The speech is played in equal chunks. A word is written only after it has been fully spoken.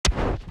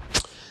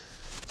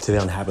Today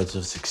on Habits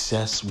of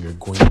Success, we are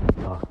going to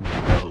be talking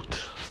about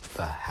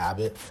the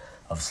habit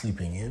of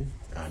sleeping in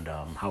and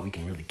how we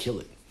can really kill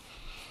it.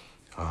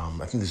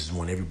 I think this is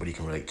one everybody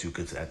can relate to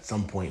because at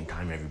some point in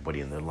time, everybody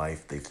in their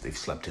life, they've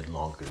slept in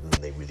longer than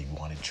they really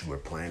wanted to or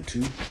planned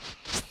to.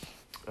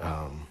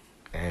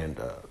 And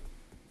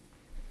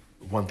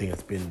one thing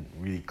that's been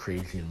really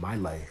crazy in my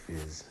life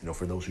is,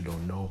 for those who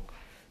don't know,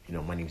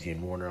 my name's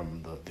Ian Warner.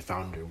 I'm the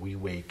founder of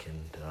WeWake,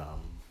 and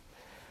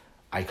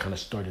I kind of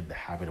started the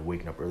habit of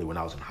waking up early when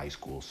I was in high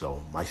school.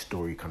 So my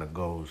story kind of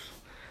goes,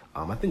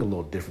 I think a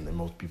little different than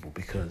most people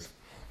because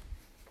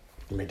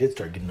when I did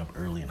start getting up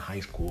early in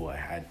high school, I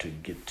had to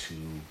get to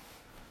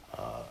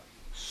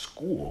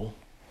school,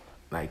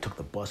 and I took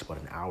the bus about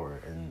an hour.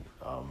 And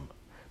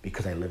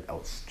because I lived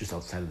just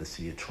outside of the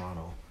city of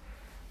Toronto,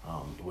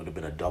 it would have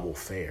been a double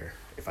fare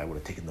if I would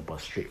have taken the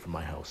bus straight from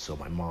my house. So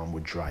my mom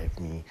would drive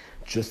me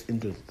just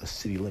into the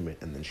city limit,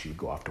 and then she would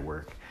go off to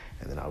work,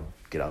 and then I would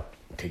get up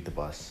and take the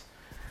bus.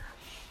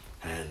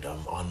 And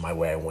on my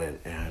way I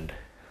went, and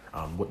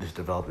what this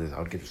developed is I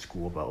would get to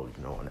school about,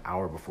 an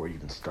hour before it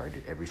even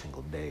started every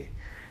single day.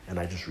 And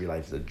I just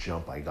realized the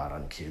jump I got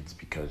on kids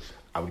because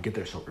I would get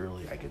there so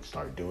early, I could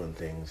start doing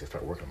things, I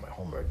start working on my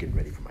homework, getting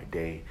ready for my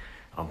day.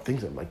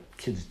 Things that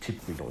kids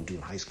typically don't do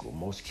in high school.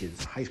 Most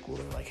kids in high school,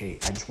 they're like, hey,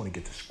 I just want to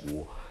get to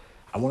school.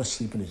 I want to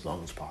sleep in as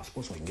long as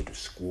possible so I can get to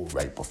school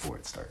right before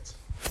it starts.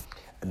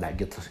 And that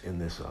gets us in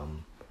this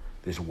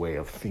way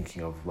of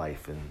thinking of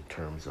life in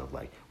terms of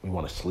we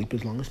want to sleep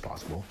as long as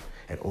possible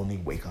and only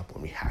wake up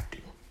when we have to.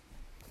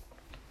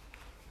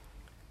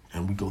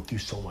 And we go through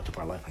so much of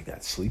our life like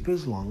that. Sleep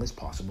as long as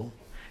possible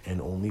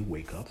and only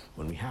wake up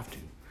when we have to.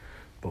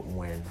 But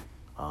when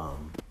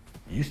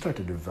you start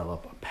to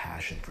develop a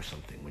passion for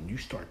something, when you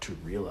start to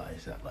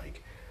realize that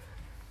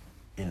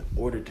in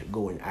order to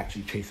go and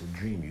actually chase a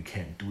dream, you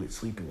can't do it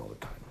sleeping all the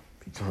time.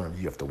 Sometimes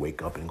you have to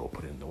wake up and go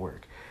put in the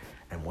work.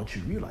 And once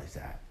you realize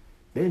that,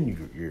 then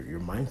your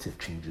mindset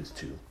changes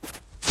to,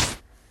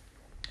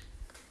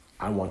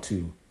 I want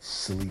to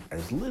sleep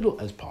as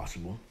little as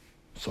possible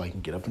so I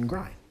can get up and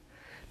grind.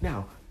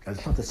 Now,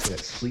 that's not to say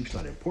that sleep's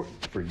not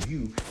important. For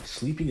you,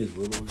 sleeping as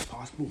little as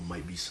possible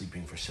might be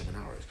sleeping for 7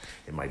 hours.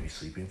 It might be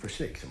sleeping for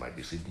 6. It might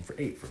be sleeping for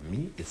 8. For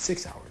me, it's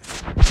 6 hours.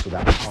 So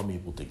that's how I'm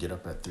able to get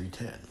up at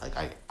 3:10.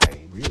 I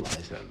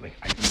realize that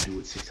I can do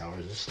it 6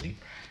 hours of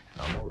sleep,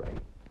 and I'm all right.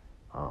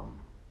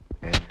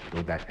 And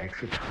so that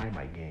extra time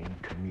I gain,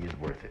 to me, is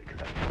worth it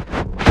because I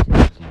can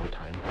spend more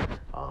time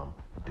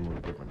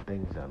doing different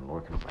things and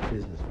working on my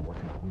business and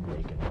working on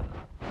WeWake and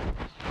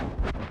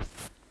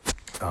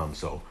whatnot.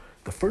 So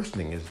the first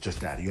thing is just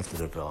that you have to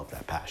develop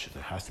that passion.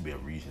 There has to be a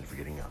reason for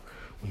getting up.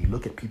 When you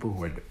look at people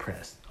who are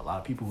depressed, a lot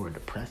of people who are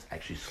depressed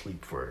actually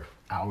sleep for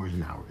hours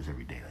and hours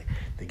every day.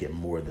 They get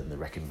more than the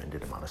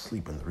recommended amount of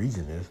sleep, and the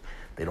reason is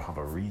they don't have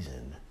a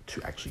reason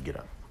to actually get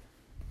up.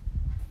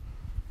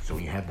 So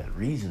when you have that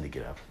reason to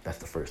get up, that's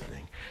the first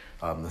thing.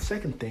 The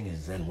second thing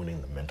is then winning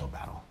the mental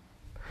battle.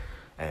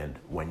 And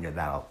when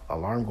that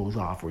alarm goes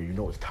off or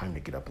it's time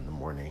to get up in the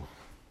morning,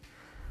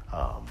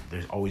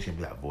 there's always going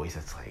to be that voice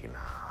that's like,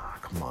 nah,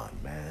 come on,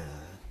 man.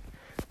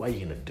 Why are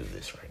you going to do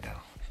this right now?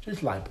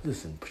 Just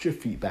listen, put your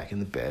feet back in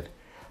the bed,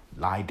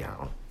 lie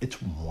down. It's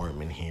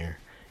warm in here.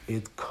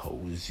 It's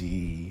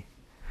cozy.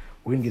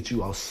 We're going to get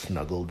you all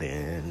snuggled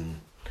in.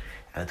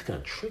 And it's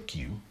going to trick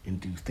you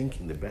into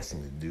thinking the best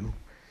thing to do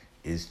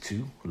is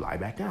to lie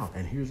back down.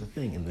 And here's the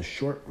thing, in the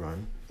short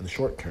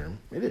term,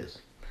 it is.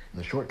 In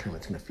the short term,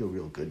 it's going to feel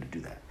real good to do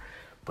that.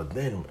 But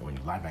then when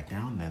you lie back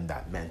down, then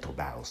that mental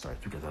battle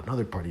starts because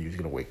another part of you is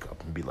going to wake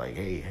up and be like,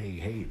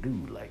 hey,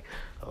 dude,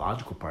 the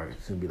logical part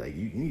is going to be like,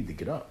 you need to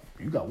get up.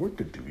 You got work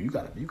to do. You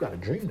got a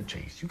dream to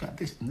chase. You got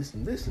this and this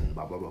and this and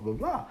blah, blah, blah, blah,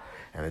 blah.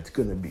 And it's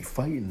going to be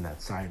fighting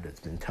that side that's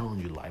been telling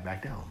you to lie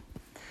back down.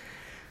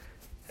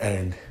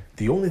 And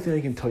the only thing I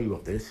can tell you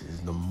about this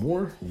is the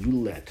more you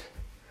let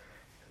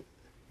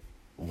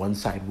one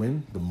side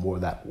win, the more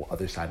that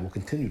other side will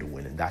continue to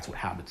win. And that's what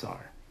habits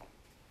are.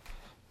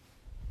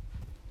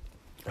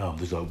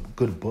 There's a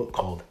good book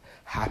called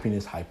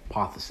Happiness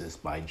Hypothesis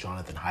by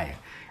Jonathan Haidt.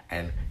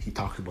 And he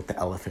talks about the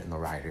elephant and the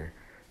rider.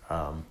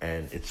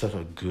 And it's such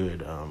a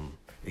good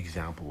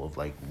example of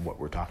what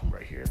we're talking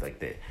about here.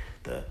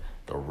 The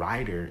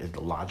rider is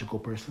the logical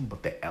person,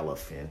 but the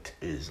elephant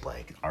is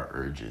our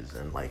urges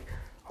and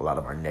a lot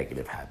of our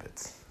negative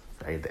habits.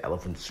 Right? The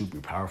elephant's super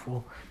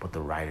powerful, but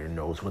the rider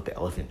knows what the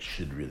elephant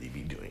should really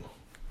be doing,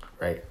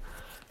 right?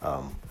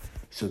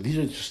 So these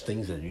are just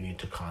things that you need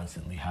to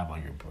constantly have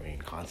on your brain,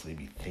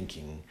 constantly be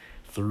thinking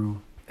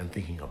through and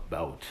thinking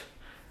about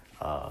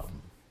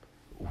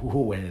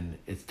when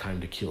it's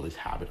time to kill this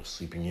habit of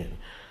sleeping in.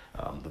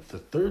 The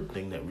third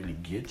thing that really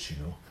gets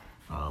you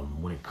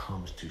when it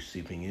comes to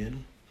sleeping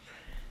in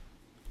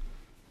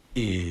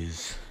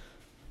is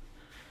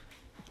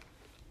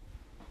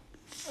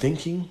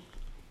thinking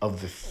of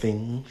the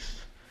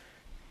things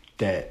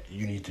that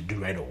you need to do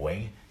right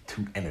away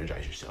to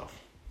energize yourself.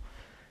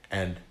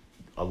 And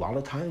a lot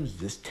of times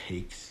this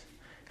takes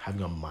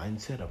having a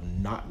mindset of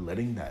not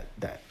letting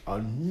that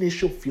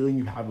initial feeling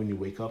you have when you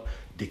wake up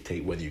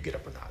dictate whether you get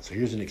up or not. So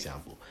here's an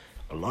example.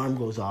 Alarm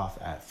goes off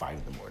at 5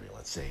 in the morning,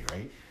 let's say,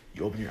 right?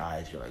 You open your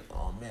eyes, you're like,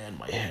 oh man,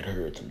 my head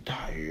hurts, I'm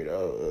tired.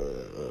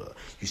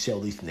 You say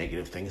all these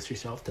negative things to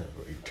yourself to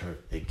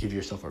give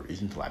yourself a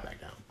reason to lie back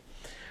down.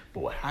 But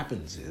what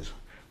happens is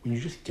when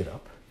you just get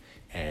up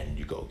and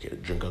you go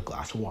drink a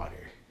glass of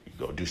water, you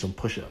go do some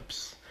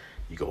push-ups,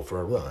 you go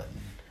for a run,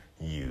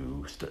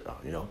 you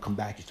come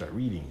back, you start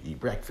reading, eat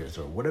breakfast,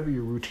 or whatever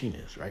your routine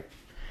is, right?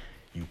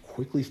 You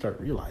quickly start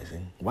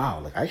realizing, wow,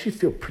 like I actually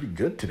feel pretty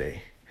good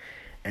today.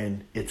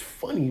 And it's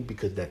funny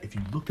because that if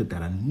you looked at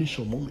that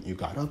initial moment you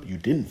got up, you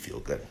didn't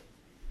feel good.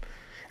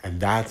 And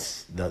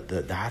that's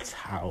that's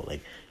how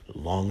like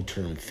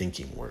long-term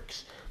thinking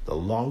works. The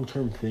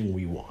long-term thing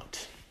we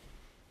want,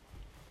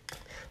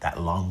 that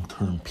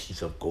long-term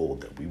piece of gold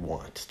that we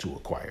want to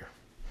acquire,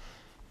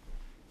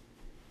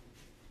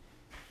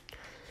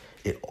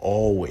 it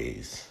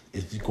always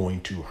is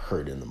going to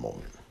hurt in the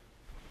moment.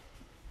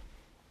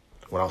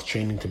 When I was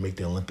training to make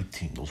the Olympic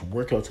team, those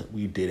workouts that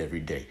we did every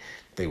day,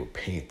 they were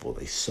painful.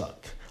 They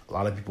sucked. A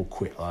lot of people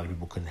quit. A lot of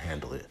people couldn't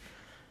handle it.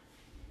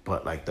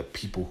 But like the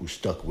people who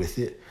stuck with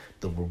it,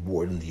 the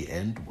reward in the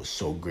end was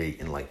so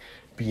great. And like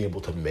being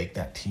able to make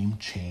that team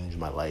changed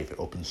my life. It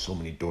opened so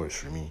many doors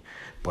for me.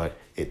 But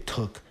it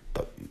took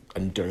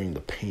enduring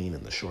the pain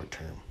in the short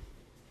term.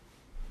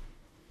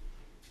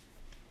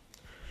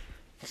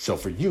 So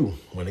for you,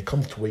 when it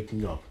comes to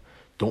waking up,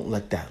 don't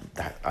let that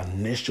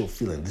initial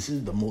feeling, this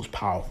is the most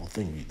powerful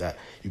thing that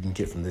you can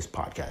get from this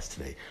podcast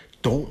today.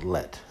 Don't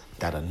let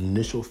that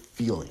initial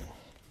feeling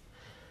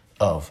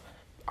of,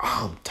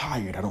 I'm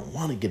tired, I don't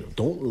want to get up.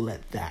 Don't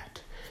let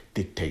that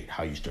dictate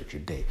how you start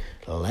your day.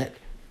 Let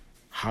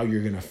how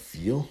you're going to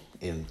feel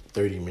in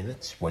 30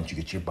 minutes once you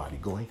get your body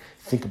going.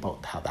 Think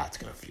about how that's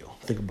going to feel.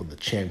 Think about the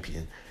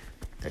champion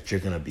that you're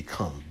going to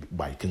become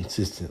by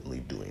consistently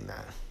doing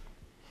that.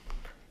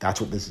 That's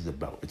what this is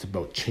about. It's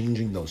about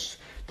changing those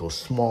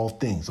small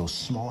things, those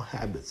small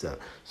habits that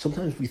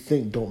sometimes we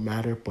think don't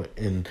matter, but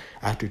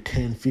after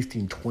 10,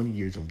 15, 20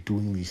 years of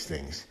doing these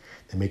things,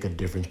 they make a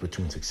difference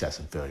between success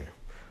and failure.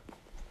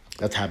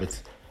 That's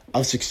Habits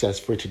of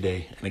Success for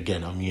today. And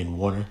again, I'm Ian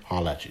Warner.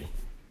 Holla at you.